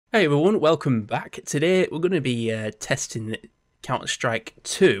Hey everyone, welcome back. Today we're going to be testing Counter-Strike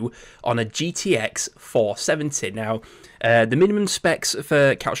 2 on a GTX 470. Now, the minimum specs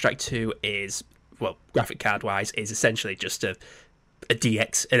for Counter-Strike 2 is, well, graphic card-wise, is essentially just a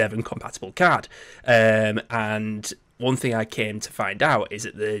DX11 compatible card. And one thing I came to find out is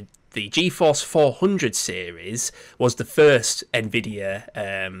that the GeForce 400 series was the first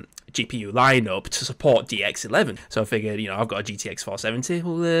NVIDIA GPU lineup to support DX11. So I figured, I've got a GTX 470.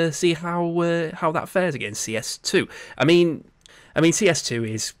 We'll see how that fares against CS2. I mean, CS2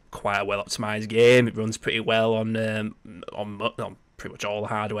 is quite a well optimized game. It runs pretty well on pretty much all the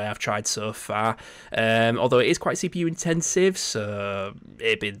hardware I've tried so far. Although it is quite CPU intensive, so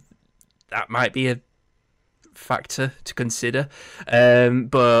that might be a factor to consider.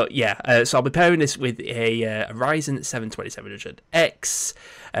 But yeah, so I'll be pairing this with a Ryzen 7 2700X.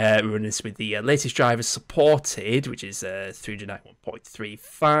 Running this with the latest drivers supported, which is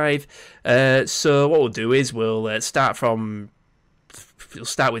 391.35. So what we'll do is we'll start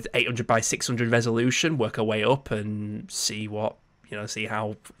with 800 by 600 resolution, work our way up, and see how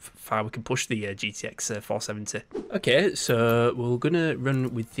far we can push the GTX 470. Okay, so we're gonna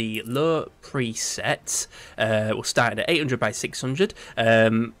run with the low preset. We'll start at 800 by 600.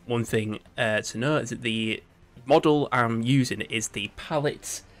 One thing to note is that the model I'm using is the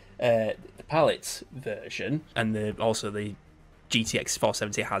palette version, and also the GTX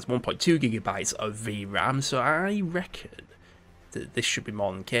 470 has 1.2 gigabytes of VRAM. So I reckon that this should be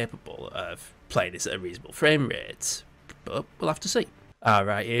more than capable of playing this at a reasonable frame rate, but we'll have to see.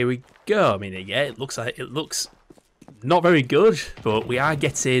 Alright, here we go. I mean, yeah, it looks not very good, but we are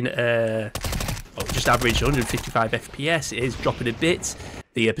getting just average 155 FPS. It is dropping a bit.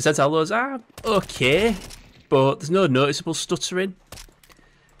 The percentile lows are okay, but there's no noticeable stuttering.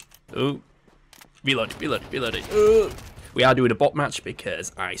 Oh, reload. We are doing a bot match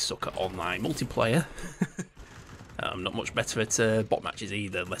because I suck at online multiplayer. I'm not much better at bot matches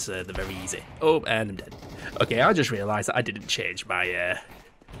either, unless they're very easy. Oh, and I'm dead. Okay, I just realised that I didn't change my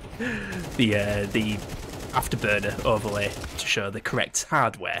the afterburner overlay to show the correct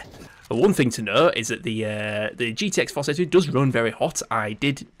hardware. But one thing to note is that the GTX 470 does run very hot. I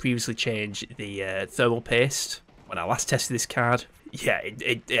did previously change the thermal paste when I last tested this card. Yeah,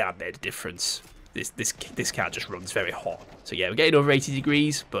 it made a difference. This card just runs very hot. So yeah, we're getting over 80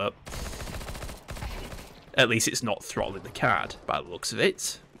 degrees, but at least it's not throttling the card by the looks of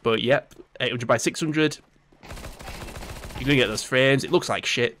it. But yep, 800 by 600. You're gonna get those frames. It looks like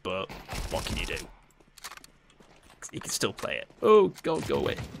shit, but what can you do? You can still play it. Oh, go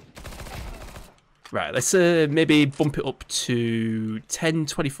away. Right, let's maybe bump it up to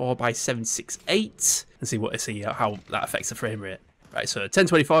 1024 by 768 and see how that affects the frame rate. Right, so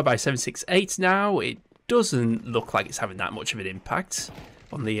 1024 by 768 now. It doesn't look like it's having that much of an impact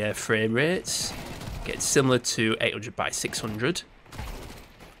on the frame rates. Getting similar to 800 by 600.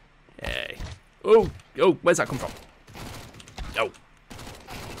 Hey. Oh, where's that come from? Oh.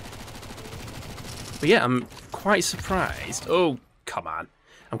 But yeah, I'm quite surprised. Oh, come on.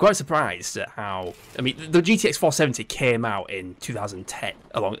 I'm quite surprised at how... I mean, the GTX 470 came out in 2010,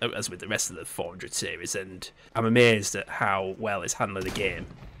 along as with the rest of the 400 series, and I'm amazed at how well it's handling the game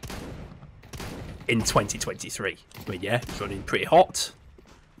in 2023. But yeah, it's running pretty hot.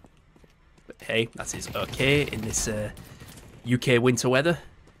 But hey, that is okay in this UK winter weather.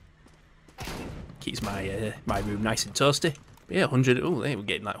 Keeps my my room nice and toasty. But yeah, 100. Oh, we're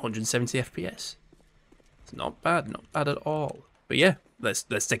getting like 170 FPS. It's not bad at all. But yeah, let's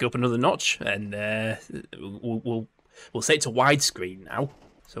take it up another notch, and we'll set it to widescreen now.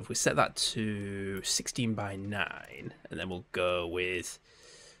 So if we set that to 16 by 9, and then we're gonna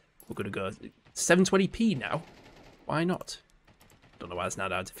go 720p now. Why not? Don't know why it's now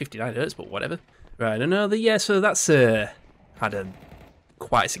down to 59 Hz, but whatever. Right, yeah, so that's had a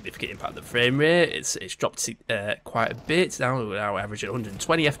quite a significant impact on the frame rate. It's dropped quite a bit. Now we're averaging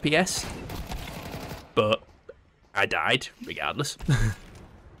 120 FPS, but I died regardless.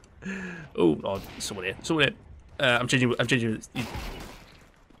 Oh, someone here. I'm changing.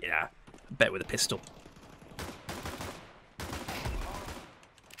 Yeah, I bet with a pistol.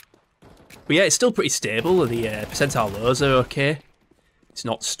 But yeah, it's still pretty stable. The percentile lows are okay. It's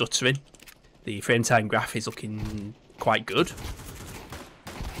not stuttering. The frame time graph is looking quite good.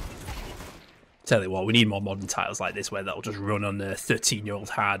 Tell you what, we need more modern titles like this where that'll just run on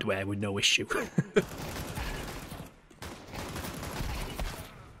 13-year-old hardware with no issue.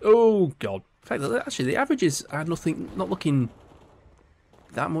 Oh god! In fact, actually, the averages are not looking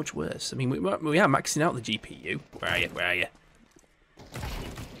that much worse. I mean, we are maxing out the GPU. Where are you?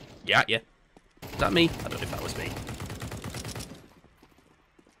 Yeah. Is that me? I don't know if that was me.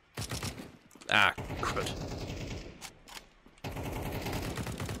 Ah, crud.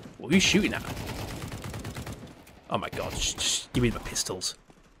 What are you shooting at? Oh my god, just give me my pistols.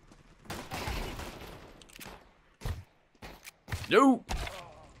 No!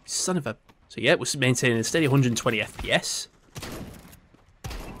 Son of a... So yeah, we're maintaining a steady 120 FPS.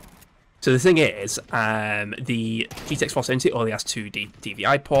 So the thing is, the GTX 470 only has 2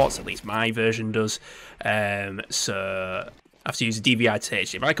 DVI ports, at least my version does. So I have to use a DVI to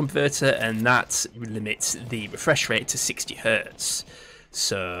HDMI converter, and that limits the refresh rate to 60 Hz.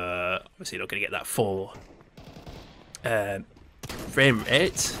 So obviously you're not going to get that full frame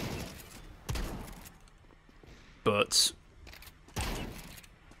rate. But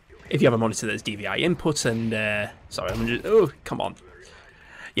if you have a monitor that's DVI input and sorry, I'm just, oh come on.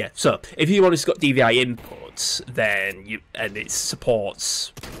 Yeah, so if your monitor's got DVI inputs, then and it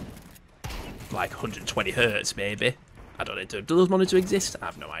supports like 120 Hz maybe. I don't know. Do those monitors exist? I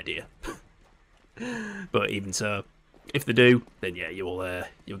have no idea. But even so, if they do, then yeah, you'll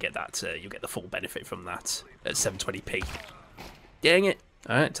get that. You'll get the full benefit from that at 720p. Dang it!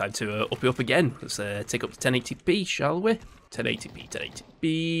 All right, time to up it up again. Let's take up to 1080p, shall we? 1080p,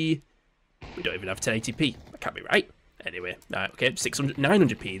 1080p. We don't even have 1080p. That can't be right. Anyway, okay,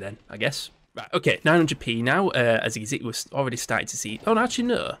 900p then, I guess. Right, okay, 900p now, as you can see, we're already starting to see... Oh, no, actually,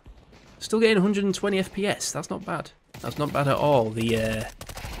 no. Still getting 120 FPS, that's not bad. That's not bad at all. The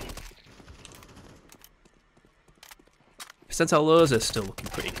percentile lows are still looking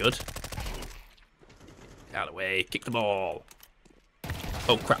pretty good. Out of the way, kick the ball.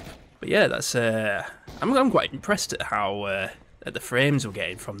 Oh, crap. But yeah, that's... I'm quite impressed at how... at the frames we're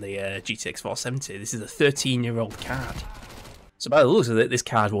getting from the GTX 470. This is a 13-year-old card. So by the looks of it, this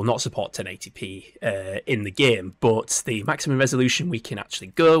card will not support 1080p in the game, but the maximum resolution we can actually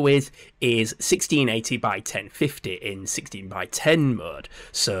go with is 1680 by 1050 in 16 by 10 mode.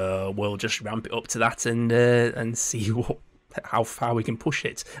 So we'll just ramp it up to that and see how far we can push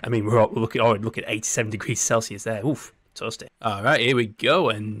it. I mean, we're already looking at 87 degrees Celsius there. Oof, toasty. All right, here we go,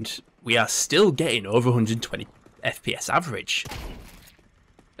 and we are still getting over 120 FPS average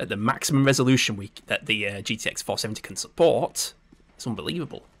at the maximum resolution that the GTX 470 can support. It's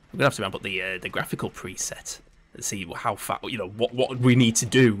unbelievable. We're gonna have to ramp up the graphical preset and see how far, what we need to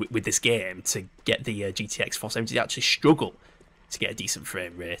do with this game to get the GTX 470 to actually struggle to get a decent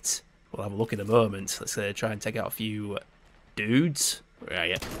frame rate. We'll have a look in a moment. Let's try and take out a few dudes. Where are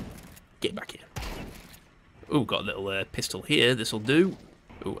you? Get back here. Oh, got a little pistol here. This will do.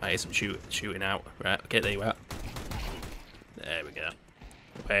 Oh, I hear some shooting out. Right, okay, there you are. There we go.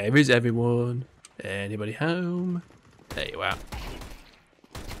 Where is everyone? Anybody home? There you are.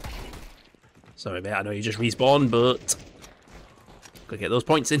 Sorry, mate, I know you just respawned, but... Gotta get those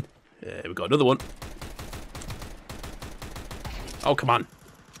points in. We got another one. Oh, come on.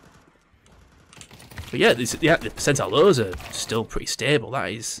 But yeah, the percentile lows are still pretty stable.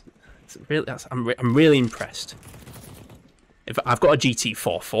 That is... I'm really impressed. I've got a GT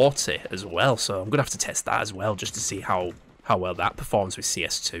 440 as well, so I'm going to have to test that as well just to see how well that performs with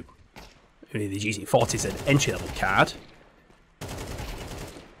CS2. I mean, the GT40 is an entry-level card,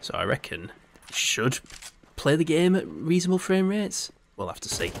 so I reckon it should play the game at reasonable frame rates. We'll have to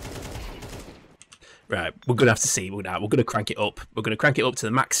see. Right, we're going to have to see. We're going to crank it up. We're going to crank it up to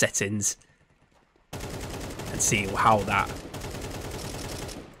the max settings and see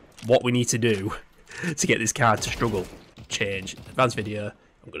what we need to do to get this card to struggle. Change advanced video.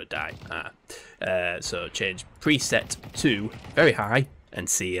 I'm gonna die. So change preset to very high and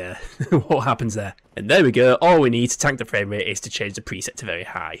see what happens there. And there we go. All we need to tank the frame rate is to change the preset to very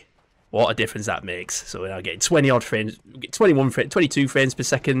high. What a difference that makes. So we're now getting 20 odd frames, 22 frames per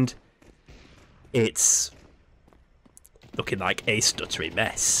second. It's looking like a stuttery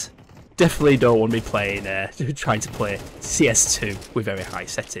mess. Definitely don't want to be playing, trying to play CS2 with very high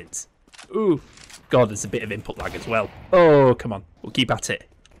settings. Ooh. God, there's a bit of input lag as well. Oh, come on. We'll keep at it.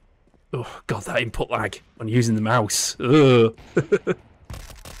 Oh, God, that input lag when using the mouse. Ugh.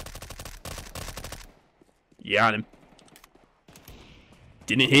 Yeah, on him.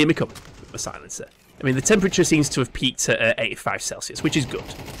 Didn't hear me coming with my silencer. I mean, the temperature seems to have peaked at 85 Celsius, which is good.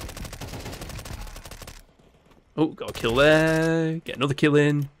 Oh, got a kill there. Get another kill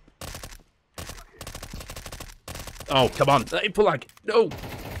in. Oh, come on. That input lag. No.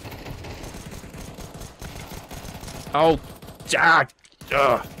 Oh, Jack!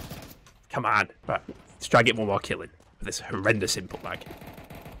 Ugh. Come on. Right, let's try and get one more kill in with this horrendous input lag.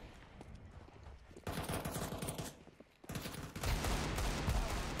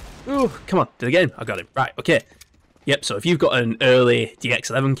 Oh, come on. Do it again. I got him. Right, okay. Yep, so if you've got an early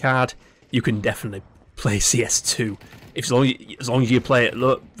DX11 card, you can definitely play CS2 If as long as you play at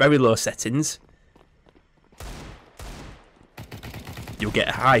very low settings, you'll get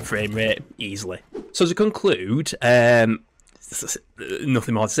a high frame rate easily. So to conclude, nothing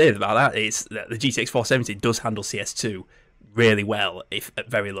more to say about that. It's that the GTX 470 does handle CS2 really well if at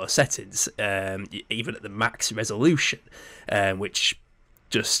very low settings, even at the max resolution, which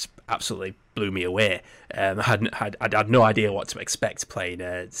just absolutely blew me away. I had no idea what to expect playing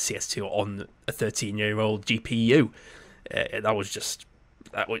CS2 on a 13-year-old GPU. That was just.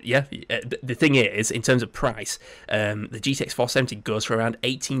 Yeah, the thing is, in terms of price, the GTX 470 goes for around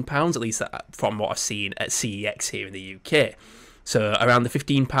 £18, at least from what I've seen at CEX here in the UK. So around the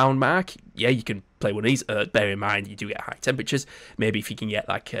 £15 mark, yeah, you can play one of these. Bear in mind, you do get high temperatures. Maybe if you can get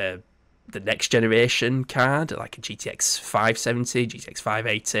like the next generation card, like a GTX 570, GTX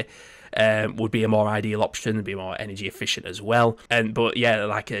 580, would be a more ideal option and be more energy efficient as well. But yeah,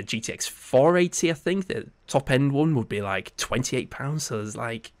 like a GTX 480, I think the top end one would be like £28. So there's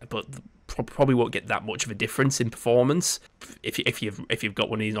like, but probably won't get that much of a difference in performance. If you've got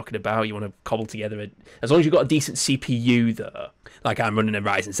one of these knocking about, you want to cobble together as long as you've got a decent CPU though. Like I'm running a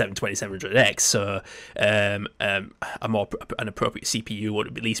Ryzen 7 2700X, so an appropriate CPU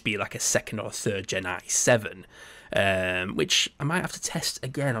would at least be like a second or third gen i7. Which I might have to test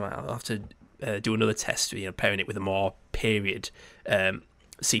again. I'll have to do another test, pairing it with a more period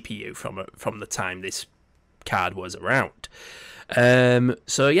CPU from the time this card was around.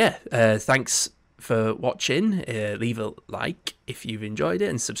 So yeah, thanks for watching. Leave a like if you've enjoyed it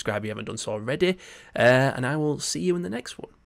and subscribe if you haven't done so already. And I will see you in the next one.